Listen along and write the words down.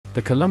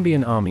The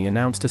Colombian Army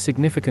announced a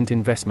significant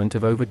investment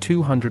of over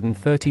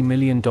 $230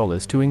 million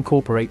to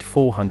incorporate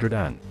 400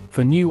 AN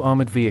for new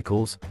armored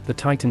vehicles, the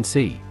Titan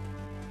C.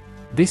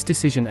 This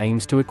decision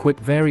aims to equip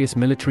various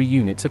military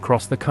units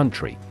across the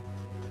country.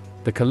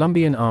 The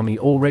Colombian Army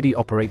already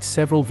operates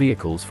several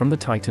vehicles from the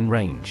Titan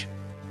range.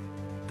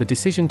 The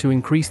decision to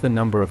increase the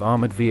number of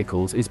armored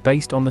vehicles is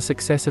based on the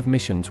success of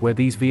missions where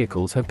these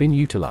vehicles have been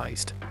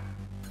utilized.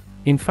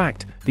 In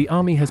fact, the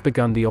Army has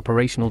begun the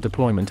operational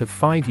deployment of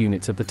 5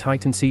 units of the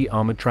Titan C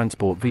armored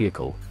transport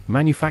vehicle,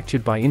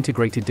 manufactured by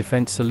Integrated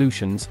Defense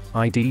Solutions,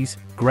 IDs,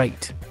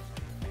 GREAT.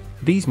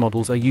 These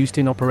models are used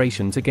in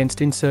operations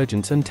against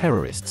insurgents and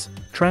terrorists,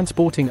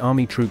 transporting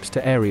Army troops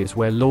to areas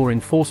where law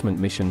enforcement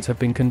missions have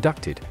been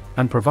conducted,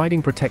 and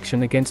providing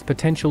protection against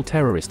potential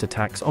terrorist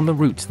attacks on the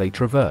routes they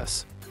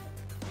traverse.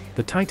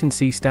 The Titan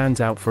C stands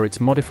out for its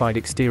modified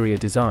exterior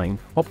design,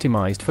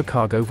 optimized for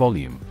cargo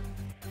volume.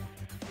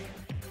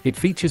 It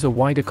features a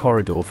wider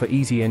corridor for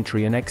easy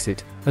entry and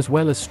exit, as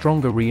well as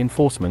stronger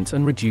reinforcements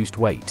and reduced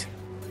weight.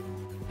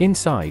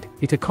 Inside,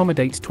 it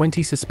accommodates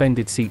 20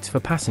 suspended seats for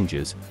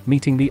passengers,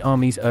 meeting the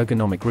Army's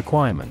ergonomic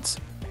requirements.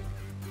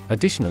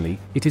 Additionally,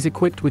 it is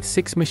equipped with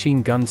 6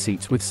 machine gun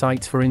seats with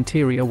sights for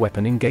interior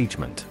weapon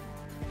engagement.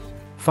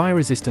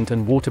 Fire-resistant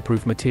and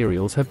waterproof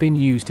materials have been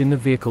used in the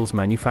vehicle's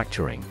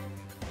manufacturing.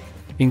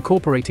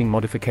 Incorporating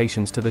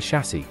modifications to the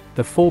chassis,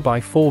 the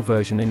 4x4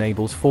 version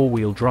enables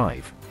 4-wheel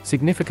drive,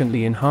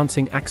 significantly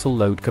enhancing axle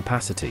load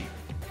capacity.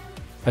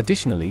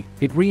 Additionally,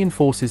 it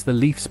reinforces the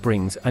leaf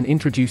springs and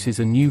introduces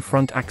a new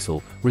front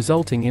axle,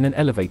 resulting in an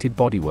elevated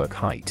bodywork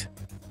height.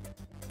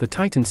 The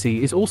Titan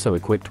C is also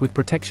equipped with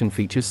protection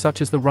features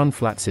such as the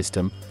run-flat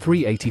system,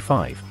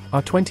 385,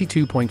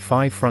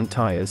 R22.5 front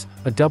tires,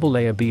 a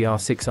double-layer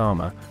BR6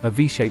 armor, a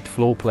V-shaped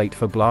floor plate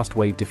for blast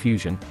wave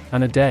diffusion,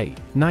 and a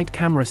day-night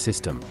camera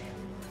system.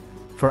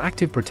 For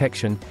active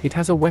protection, it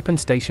has a weapon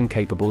station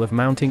capable of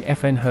mounting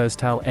FN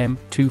Herstal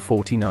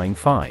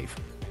M249-5.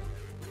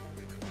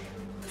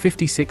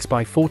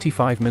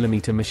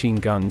 56x45mm machine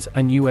guns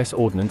and U.S.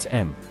 Ordnance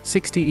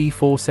M60E4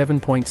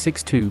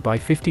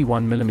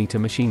 7.62x51mm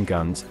machine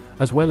guns,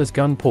 as well as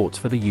gun ports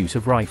for the use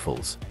of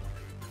rifles.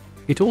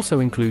 It also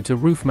includes a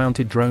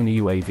roof-mounted drone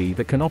UAV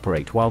that can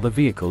operate while the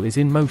vehicle is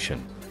in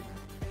motion.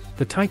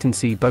 The Titan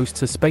C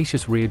boasts a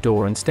spacious rear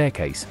door and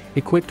staircase,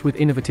 equipped with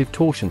innovative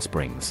torsion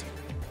springs.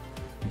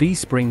 These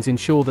springs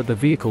ensure that the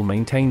vehicle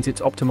maintains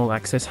its optimal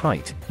access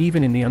height,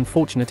 even in the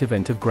unfortunate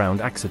event of ground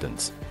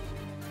accidents.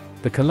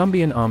 The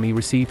Colombian Army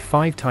received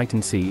 5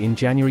 Titan C in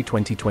January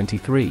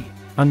 2023,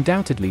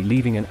 undoubtedly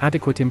leaving an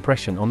adequate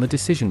impression on the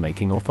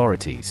decision-making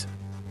authorities.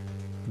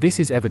 This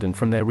is evident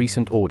from their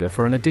recent order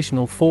for an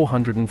additional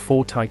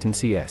 404 Titan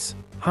CS,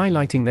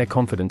 highlighting their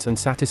confidence and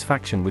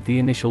satisfaction with the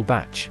initial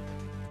batch.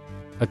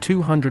 A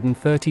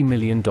 $230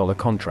 million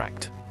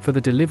contract for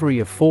the delivery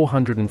of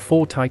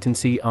 404 Titan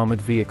C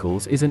armored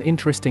vehicles is an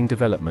interesting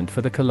development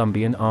for the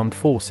Colombian Armed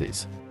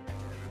Forces.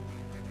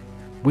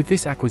 With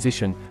this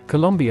acquisition,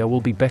 Colombia will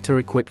be better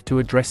equipped to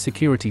address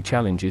security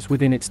challenges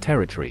within its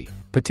territory,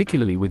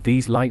 particularly with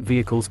these light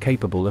vehicles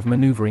capable of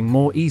maneuvering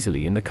more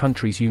easily in the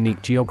country's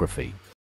unique geography.